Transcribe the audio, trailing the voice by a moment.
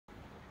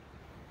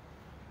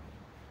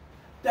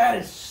That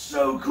is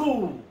so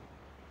cool.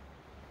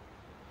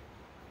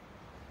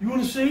 You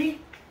want to see?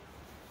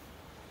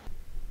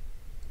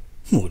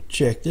 Well,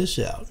 check this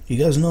out. You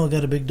guys know I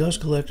got a big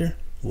dust collector?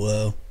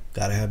 Well,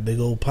 gotta have a big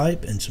old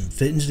pipe and some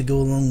fittings to go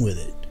along with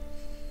it.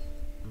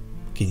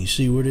 Can you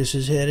see where this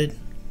is headed?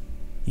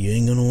 You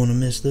ain't gonna want to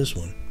miss this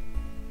one.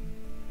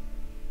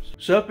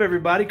 Sup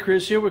everybody,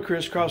 Chris here with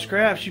Crisscross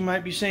Crafts. You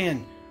might be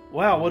saying,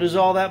 wow, what is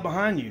all that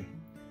behind you?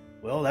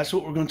 Well, that's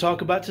what we're going to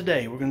talk about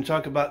today. We're going to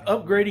talk about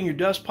upgrading your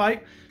dust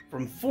pipe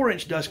from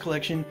 4-inch dust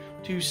collection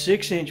to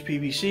 6-inch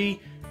PVC,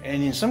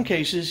 and in some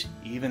cases,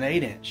 even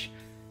 8-inch.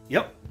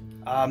 Yep,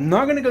 I'm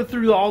not going to go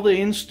through all the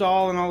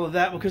install and all of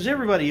that because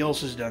everybody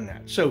else has done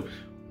that. So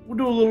we'll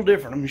do a little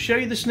different. I'm going to show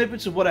you the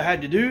snippets of what I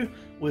had to do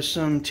with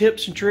some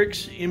tips and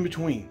tricks in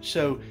between.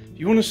 So if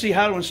you want to see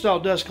how to install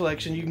dust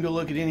collection, you can go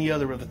look at any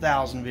other of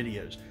 1,000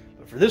 videos.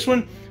 But for this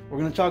one, we're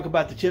going to talk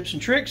about the tips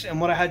and tricks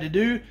and what I had to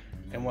do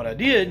and what I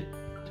did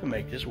to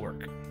make this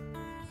work.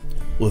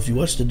 Well, if you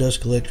watched the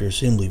dust collector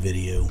assembly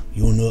video,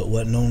 you'll know it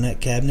wasn't on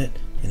that cabinet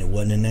and it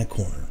wasn't in that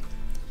corner.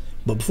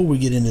 But before we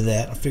get into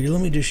that, I figured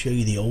let me just show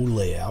you the old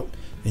layout,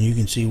 and you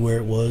can see where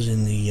it was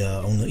in the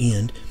on the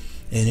end,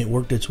 and it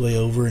worked its way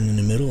over, and in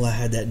the middle I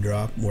had that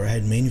drop where I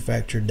had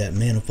manufactured that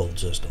manifold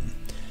system.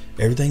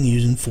 Everything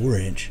using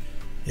 4-inch.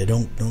 Yeah,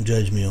 don't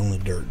judge me on the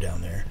dirt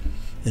down there.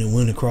 And it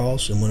went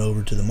across and went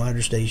over to the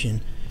miter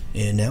station,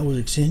 and that was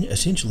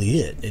essentially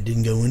it. It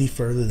didn't go any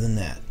further than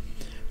that.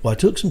 Well, I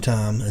took some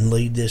time and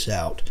laid this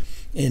out,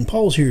 and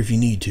pause here if you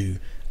need to.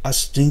 I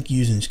stink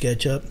using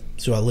SketchUp,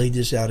 so I laid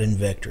this out in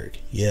Vectric.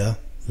 Yeah,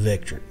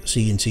 Vectric,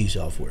 CNC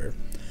software.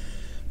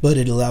 But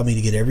it allowed me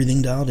to get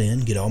everything dialed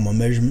in, get all my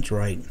measurements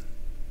right,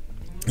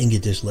 and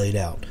get this laid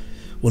out.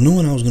 Well,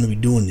 knowing I was going to be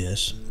doing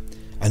this,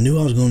 I knew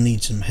I was going to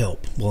need some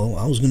help. Well,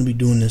 I was going to be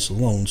doing this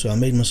alone, so I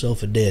made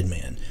myself a dead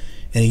man,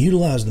 and I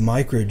utilized the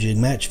micro jig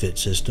match fit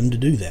system to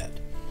do that.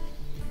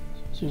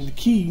 So the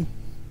key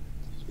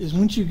is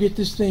once you get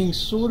this thing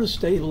sort of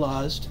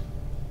stabilized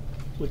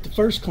with the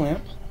first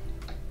clamp,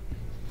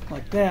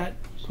 like that,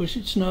 push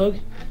it snug,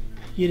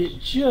 get it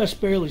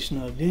just barely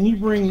snug. Then you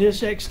bring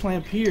this X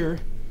clamp here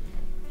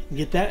and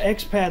get that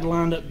X pad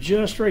lined up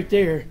just right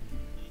there,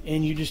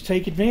 and you just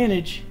take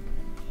advantage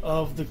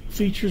of the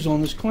features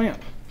on this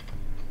clamp.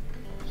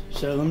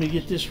 So let me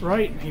get this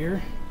right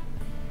here.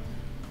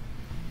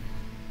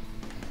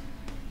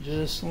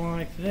 Just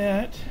like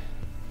that.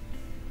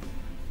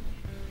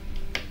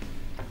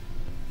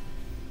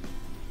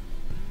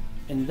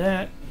 And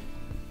that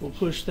will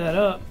push that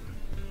up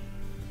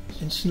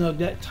and snug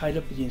that tight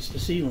up against the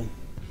ceiling.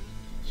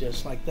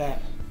 Just like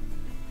that.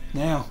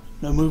 Now,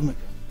 no movement.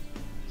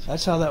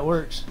 That's how that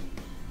works.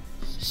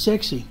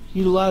 Sexy.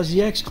 Utilize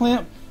the X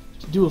clamp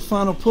to do a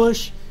final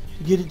push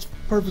to get it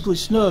perfectly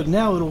snug.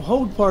 Now it'll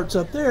hold parts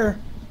up there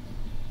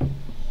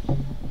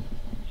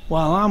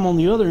while I'm on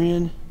the other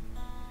end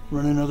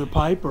running another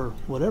pipe or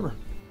whatever.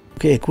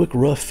 Okay, a quick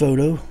rough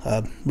photo.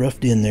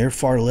 Roughed in there.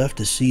 Far left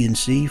is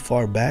CNC,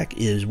 far back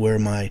is where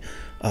my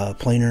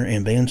planer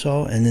and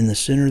bandsaw, and then the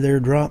center there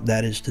drop,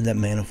 that is to that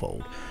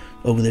manifold.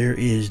 Over there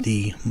is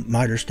the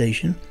miter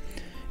station.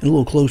 And a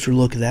little closer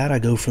look at that, I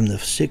go from the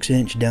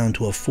 6-inch down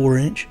to a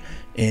 4-inch,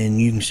 and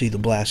you can see the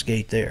blast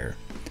gate there.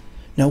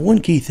 Now,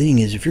 one key thing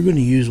is if you're going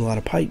to use a lot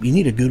of pipe, you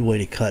need a good way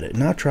to cut it.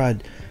 And I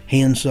tried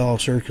handsaw,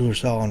 circular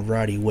saw, and a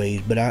variety of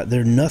ways, but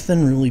there's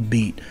nothing really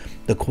beat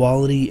the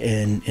quality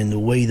and the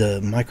way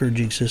the micro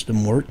jig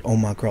system worked on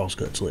my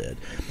crosscut sled.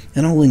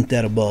 And I'll link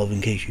that above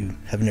in case you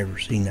have never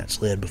seen that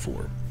sled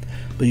before.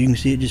 But you can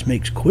see it just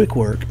makes quick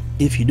work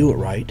if you do it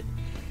right.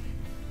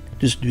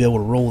 Just to be able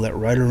to roll that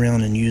right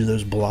around and use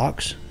those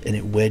blocks, and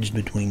it wedged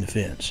between the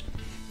fence.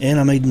 And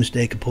I made the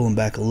mistake of pulling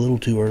back a little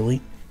too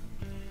early,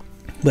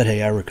 but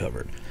hey, I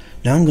recovered.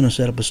 Now I'm going to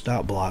set up a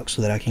stop block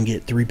so that I can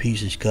get 3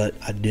 pieces cut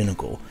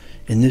identical.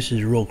 And this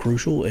is real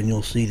crucial, and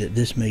you'll see that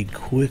this made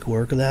quick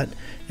work of that,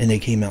 and they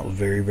came out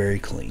very, very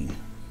clean.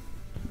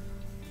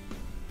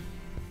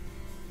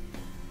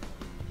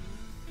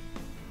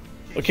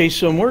 Okay,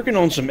 so I'm working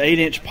on some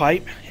 8-inch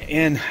pipe,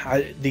 and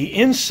the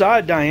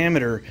inside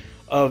diameter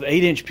of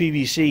 8-inch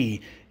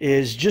PVC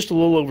is just a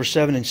little over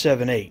 7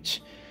 7/8.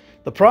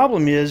 The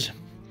problem is,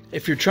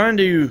 if you're trying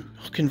to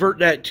convert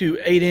that to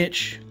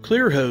 8-inch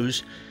clear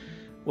hose,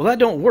 well, that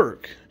don't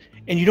work.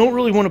 And you don't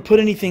really want to put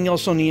anything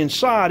else on the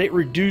inside. It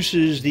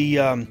reduces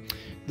the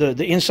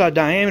inside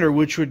diameter,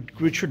 which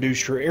would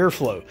reduce your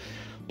airflow.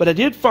 But I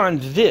did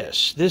find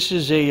this. This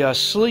is a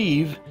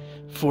sleeve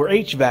for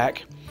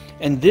HVAC,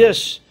 and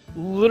this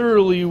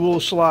literally will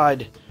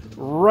slide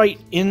right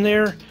in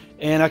there,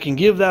 and I can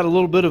give that a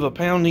little bit of a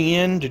pounding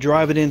in to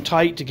drive it in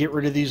tight to get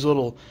rid of these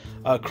little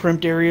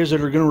crimped areas that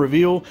are going to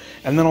reveal.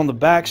 And then on the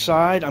back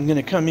side, I'm going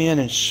to come in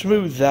and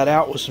smooth that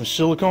out with some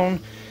silicone,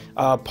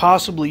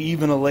 possibly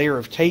even a layer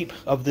of tape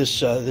of this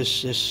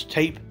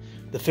tape,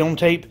 the film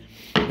tape,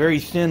 very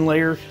thin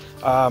layer.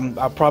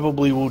 I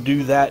probably will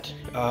do that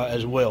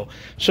as well.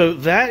 So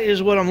that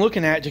is what I'm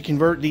looking at to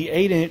convert the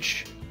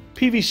 8-inch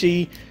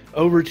PVC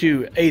over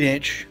to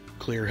 8-inch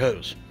clear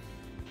hose.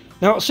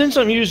 Now, since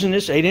I'm using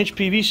this 8-inch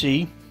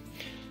PVC,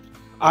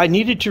 I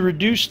needed to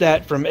reduce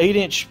that from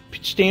 8-inch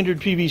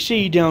standard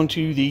PVC down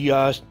to the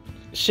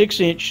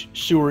 6-inch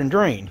sewer and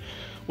drain.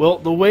 Well,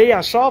 the way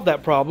I solved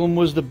that problem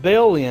was the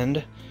bell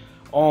end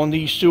on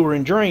the sewer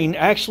and drain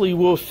actually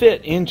will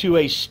fit into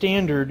a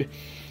standard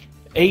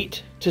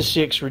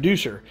 8-to-6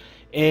 reducer,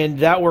 and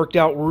that worked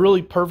out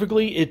really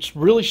perfectly. It's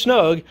really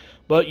snug,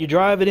 but you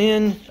drive it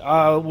in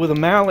with a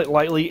mallet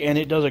lightly and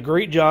it does a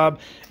great job,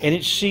 and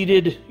it's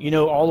seated, you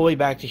know, all the way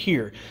back to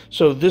here.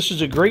 So this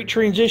is a great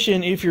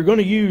transition if you're going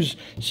to use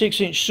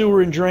 6-inch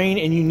sewer and drain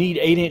and you need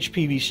 8-inch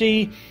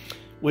PVC,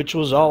 which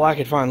was all I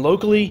could find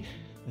locally.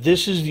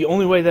 This is the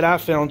only way that I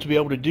found to be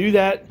able to do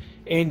that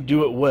and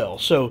do it well.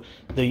 So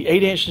the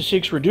 8-inch to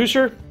 6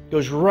 reducer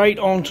goes right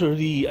onto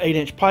the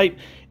 8-inch pipe,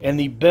 and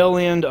the bell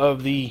end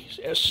of the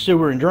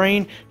sewer and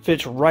drain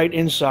fits right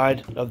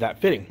inside of that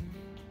fitting.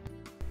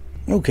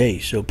 Okay,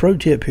 so pro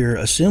tip here,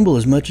 assemble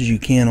as much as you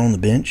can on the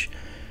bench.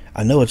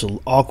 I know it's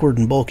awkward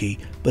and bulky,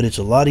 but it's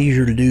a lot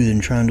easier to do than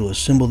trying to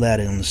assemble that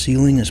on the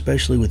ceiling,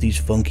 especially with these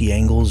funky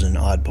angles and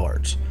odd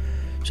parts.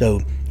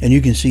 So, and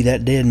you can see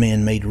that dead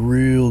man made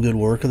real good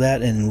work of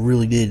that and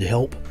really did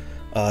help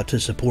to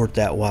support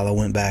that while I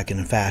went back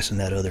and fastened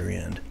that other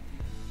end.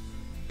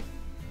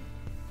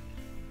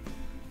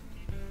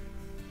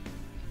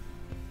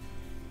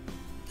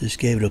 Just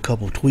gave it a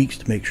couple tweaks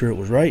to make sure it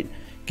was right,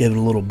 gave it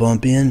a little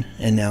bump in,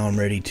 and now I'm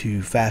ready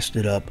to fasten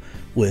it up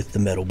with the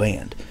metal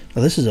band.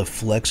 Now this is a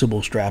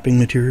flexible strapping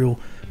material,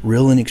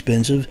 real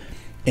inexpensive,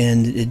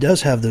 and it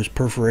does have those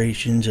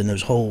perforations and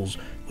those holes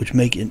which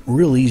make it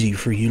real easy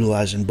for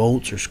utilizing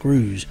bolts or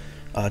screws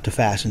to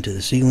fasten to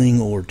the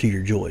ceiling or to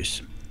your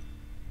joists.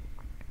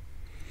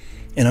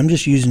 And I'm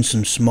just using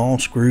some small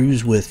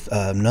screws with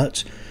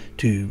nuts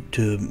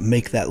to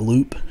make that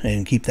loop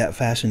and keep that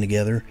fastened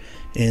together,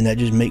 and that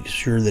just makes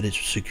sure that it's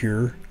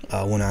secure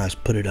when I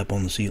put it up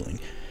on the ceiling.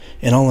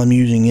 And all I'm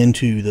using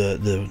into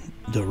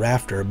the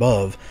rafter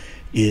above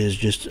is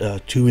just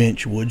a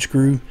 2-inch wood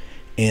screw,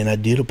 and I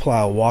did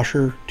apply a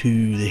washer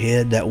to the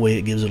head. That way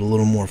it gives it a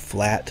little more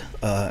flat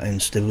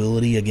and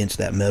stability against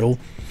that metal,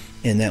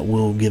 and that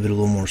will give it a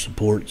little more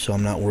support, so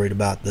I'm not worried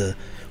about the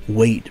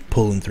weight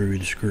pulling through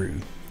the screw.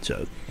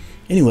 So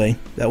anyway,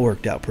 that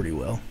worked out pretty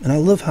well, and I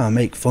love how I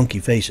make funky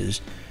faces.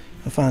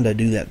 I find I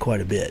do that quite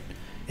a bit,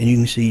 and you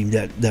can see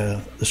that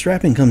the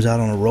strapping comes out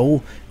on a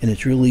roll, and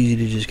it's real easy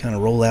to just kind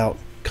of roll out,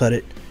 cut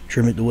it,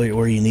 trim it the way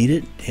where you need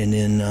it, and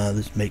then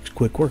this makes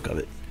quick work of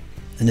it.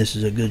 And this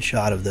is a good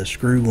shot of the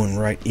screw going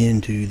right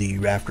into the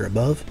rafter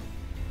above,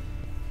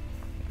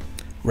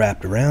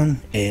 wrapped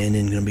around, and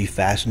then going to be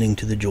fastening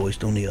to the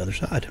joist on the other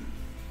side.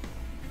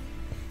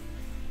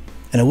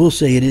 And I will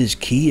say it is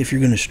key, if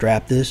you're going to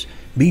strap this,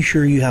 be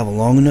sure you have a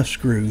long enough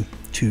screw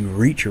to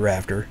reach your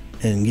rafter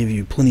and give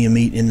you plenty of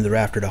meat into the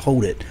rafter to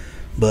hold it,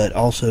 but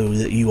also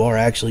that you are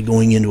actually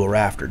going into a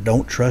rafter.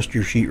 Don't trust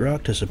your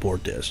sheetrock to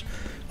support this.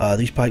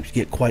 These pipes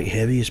get quite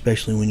heavy,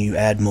 especially when you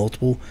add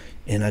multiple,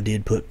 and I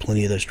did put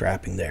plenty of the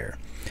strapping there.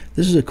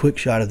 This is a quick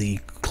shot of the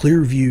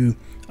clear view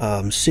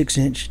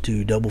 6-inch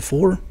to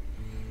 4x4,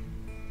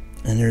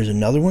 and there's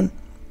another one,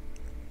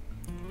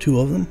 2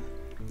 of them,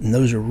 and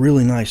those are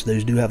really nice.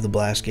 Those do have the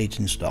blast gates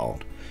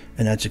installed,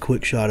 and that's a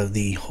quick shot of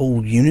the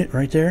whole unit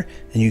right there,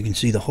 and you can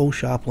see the whole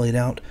shop laid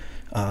out.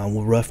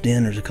 We're roughed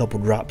in. There's a couple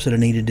drops that I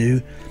need to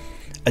do.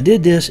 I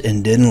did this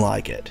and didn't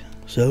like it,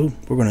 so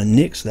we're going to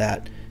nix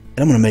that, and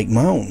I'm going to make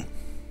my own.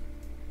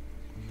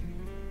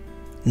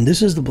 And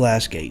this is the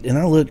blast gate, and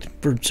I looked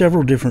for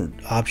several different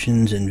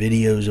options and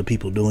videos of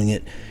people doing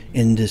it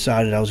and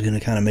decided I was going to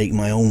kind of make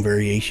my own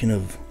variation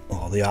of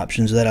all the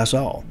options that I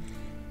saw.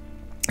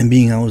 And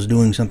being I was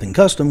doing something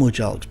custom,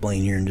 which I'll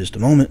explain here in just a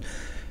moment,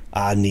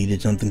 I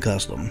needed something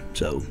custom.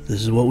 So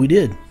this is what we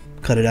did.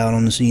 Cut it out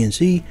on the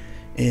CNC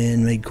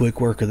and made quick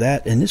work of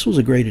that, and this was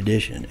a great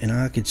addition, and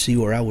I could see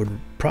where I would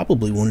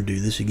probably want to do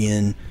this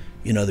again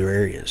in other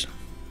areas.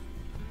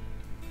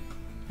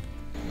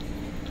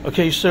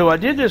 Okay, so I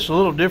did this a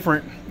little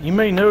different. You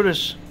may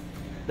notice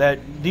that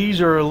these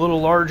are a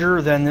little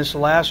larger than this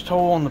last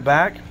hole on the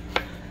back,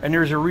 and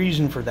there's a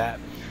reason for that.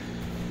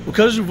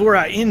 Because of where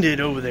I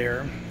ended over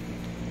there,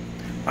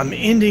 I'm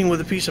ending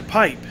with a piece of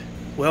pipe.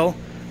 Well,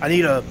 I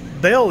need a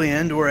bell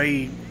end or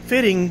a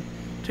fitting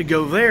to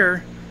go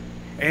there,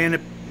 and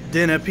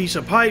then a piece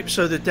of pipe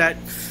so that that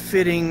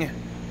fitting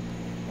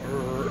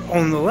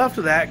on the left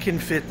of that can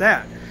fit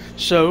that.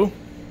 So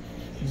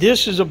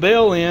this is a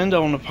bell end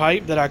on the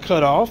pipe that I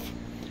cut off,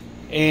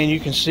 and you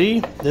can see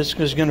this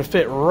is going to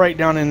fit right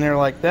down in there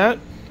like that,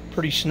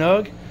 pretty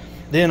snug.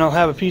 Then I'll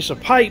have a piece of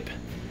pipe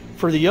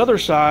for the other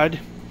side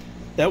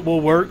that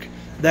will work,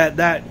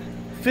 that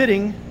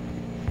fitting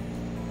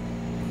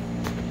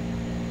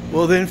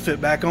will then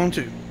fit back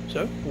onto.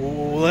 So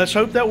let's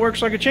hope that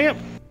works like a champ.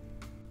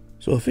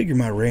 So I figure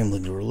my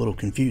ramblings were a little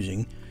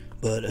confusing,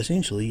 but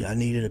essentially I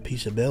needed a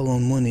piece of bell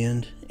on one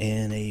end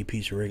and a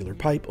piece of regular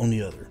pipe on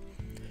the other.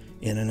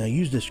 And then I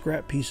used a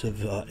scrap piece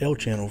of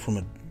L-channel from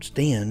a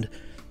stand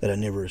that I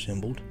never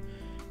assembled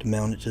to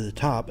mount it to the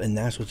top, and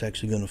that's what's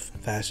actually going to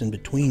fasten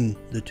between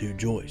the two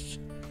joists.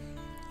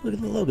 Look at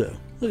the logo.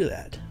 Look at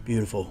that.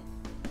 Beautiful.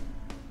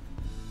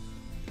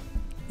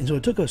 And so I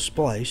took a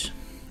splice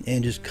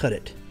and just cut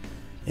it.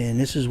 And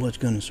this is what's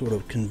going to sort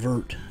of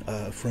convert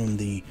from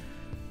the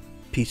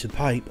piece of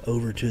pipe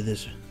over to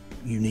this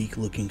unique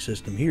looking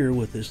system here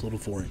with this little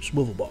 4-inch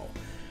swivel ball.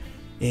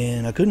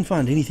 And I couldn't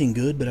find anything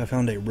good, but I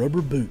found a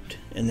rubber boot,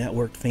 and that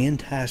worked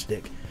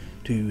fantastic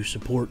to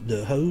support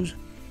the hose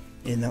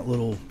and that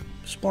little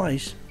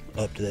splice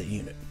up to that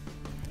unit.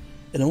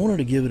 And I wanted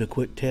to give it a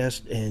quick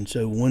test, and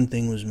so one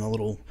thing was my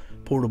little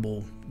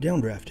portable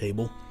downdraft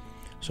table.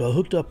 So I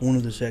hooked up one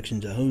of the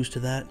sections of hose to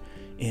that,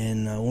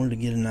 and I wanted to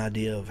get an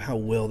idea of how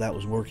well that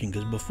was working,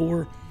 because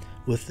before,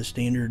 with the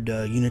standard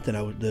unit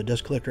that the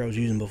dust collector I was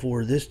using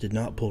before, this did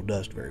not pull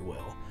dust very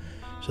well.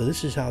 So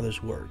this is how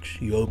this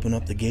works. You open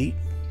up the gate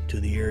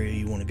to the area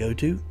you want to go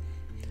to,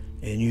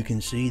 and you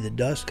can see the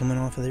dust coming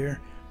off of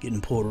there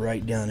getting pulled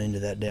right down into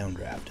that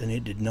downdraft, and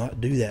it did not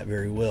do that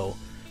very well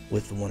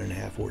with the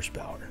 1.5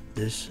 horsepower.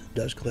 This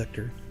dust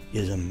collector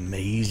is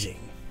amazing.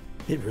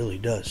 It really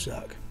does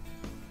suck.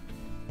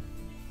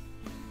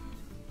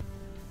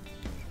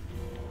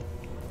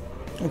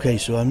 Okay,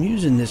 so I'm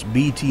using this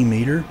BT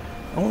meter.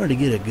 I wanted to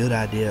get a good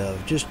idea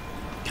of just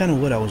kind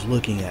of what I was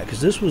looking at, because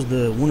this was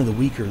one of the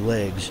weaker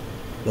legs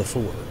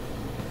before,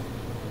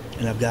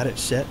 and I've got it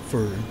set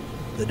for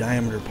the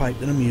diameter pipe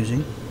that I'm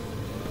using.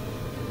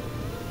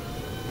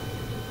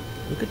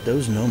 Look at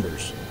those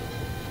numbers.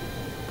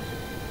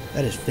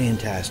 That is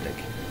fantastic.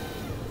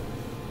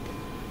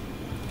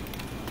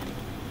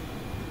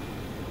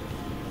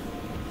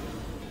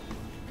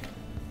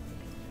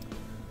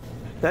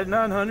 That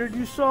 900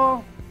 you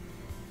saw,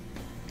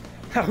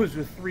 that was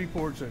with 3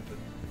 ports open.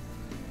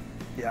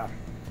 Yeah.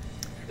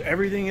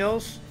 Everything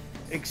else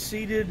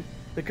exceeded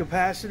the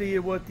capacity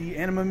of what the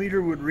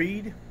anemometer would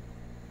read,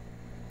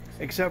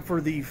 except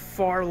for the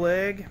far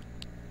leg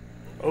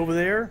over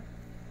there.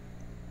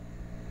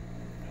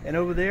 And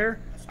over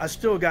there, I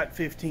still got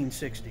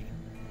 1560.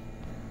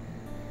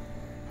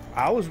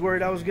 I was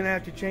worried I was going to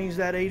have to change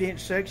that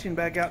 8-inch section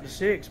back out to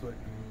 6, but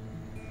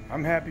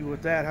I'm happy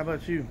with that. How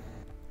about you?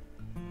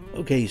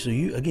 Okay, so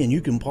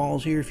you can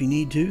pause here if you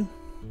need to.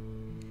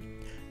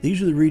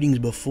 These are the readings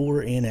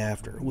before and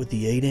after with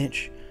the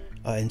 8-inch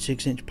and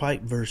 6-inch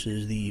pipe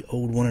versus the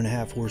old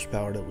 1.5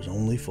 horsepower that was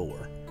only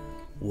 4.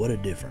 What a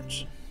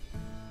difference.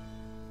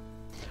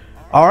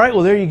 All right,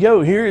 well, there you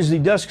go. Here is the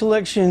dust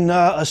collection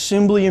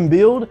assembly and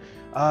build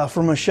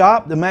from a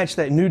shop to match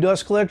that new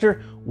dust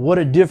collector. What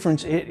a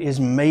difference it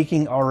is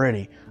making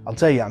already. I'll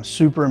tell you, I'm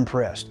super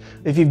impressed.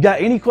 If you've got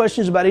any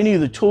questions about any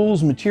of the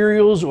tools,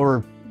 materials,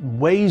 or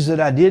ways that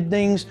I did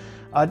things,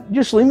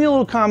 just leave me a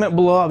little comment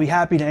below. I'll be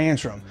happy to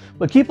answer them.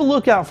 But keep a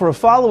lookout for a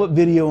follow-up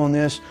video on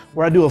this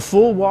where I do a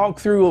full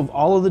walkthrough of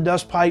all of the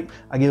dust pipe.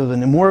 I give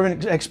more of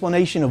an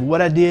explanation of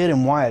what I did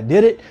and why I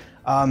did it.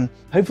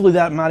 Hopefully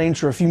that might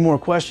answer a few more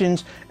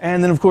questions.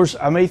 And then of course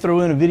I may throw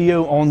in a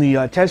video on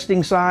the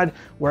testing side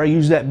where I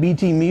use that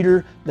BT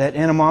meter, that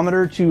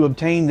anemometer, to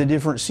obtain the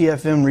different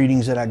CFM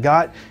readings that I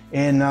got.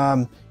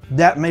 And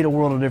that made a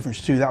world of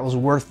difference too. That was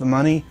worth the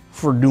money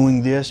for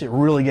doing this. It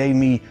really gave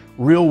me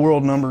real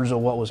world numbers of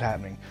what was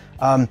happening.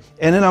 And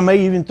then I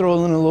may even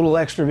throw in a little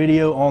extra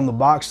video on the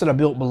box that I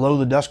built below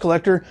the dust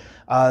collector.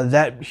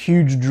 That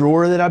huge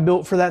drawer that I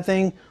built for that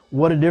thing,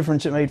 what a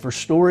difference it made for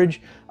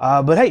storage.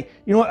 But hey,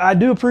 you know what? I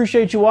do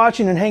appreciate you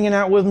watching and hanging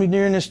out with me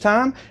during this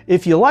time.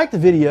 If you liked the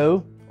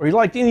video or you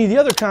liked any of the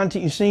other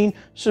content you've seen,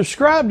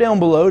 subscribe down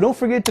below. Don't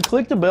forget to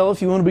click the bell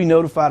if you want to be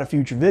notified of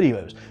future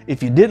videos.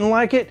 If you didn't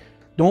like it,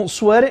 don't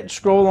sweat it.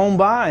 Scroll on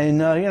by and,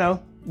 you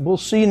know, we'll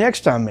see you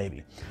next time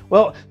maybe.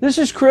 Well, this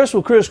is Chris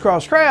with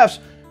Crisscross Crafts,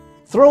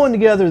 throwing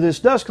together this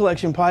dust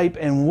collection pipe,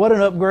 and what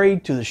an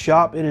upgrade to the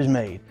shop it has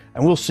made.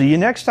 And we'll see you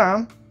next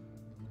time.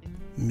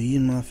 Me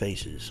and my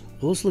faces.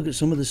 Well, let's look at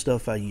some of the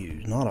stuff I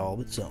use. Not all,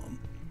 but some.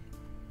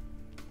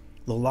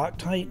 The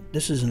Loctite,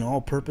 this is an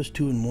all-purpose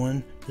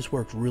 2-in-1. This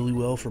works really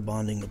well for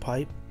bonding the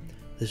pipe.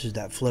 This is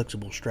that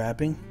flexible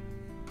strapping.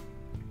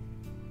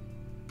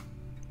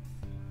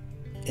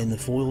 And the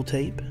foil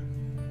tape.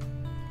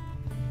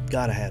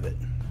 Gotta have it.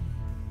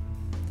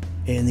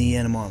 And the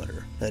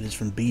anemometer. That is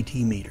from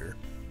BT Meter.